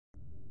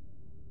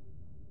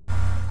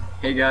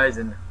Hey guys,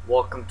 and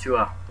welcome to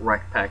a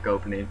rec pack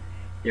opening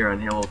here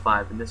on Halo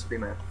 5, and this will be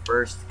my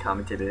first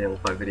commentated Halo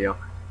 5 video,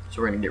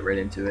 so we're going to get right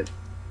into it.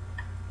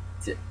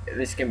 This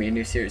is going to be a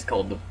new series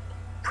called the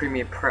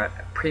Premium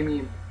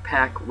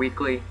Pack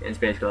Weekly, and it's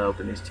basically I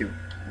open these two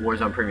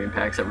Warzone Premium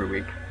Packs every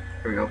week.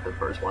 Here we go for the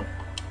first one.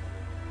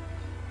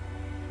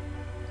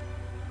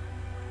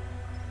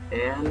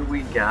 And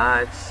we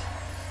got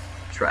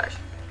trash.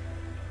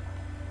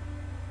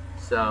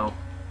 So,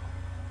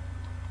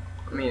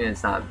 I mean,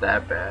 it's not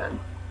that bad.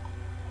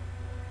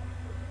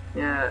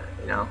 Yeah,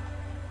 you know,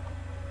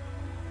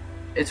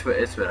 it's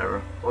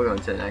whatever. We'll go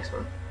into the next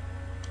one.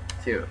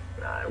 Two,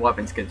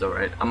 weapon skins,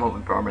 alright. I'm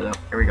hoping for armor though.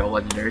 Here we go,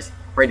 legendaries.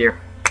 Right here.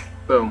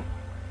 Boom.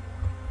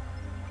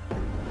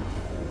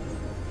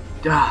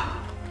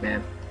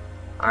 Man.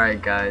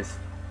 Alright, guys.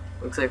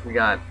 Looks like we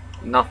got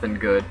nothing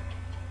good.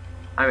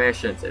 I mean, I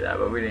shouldn't say that,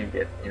 but we didn't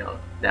get, you know,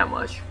 that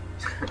much.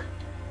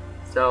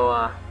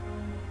 So,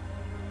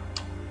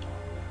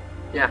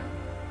 yeah.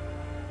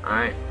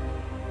 Alright.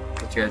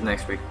 Catch you guys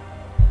next week.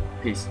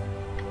 Peace.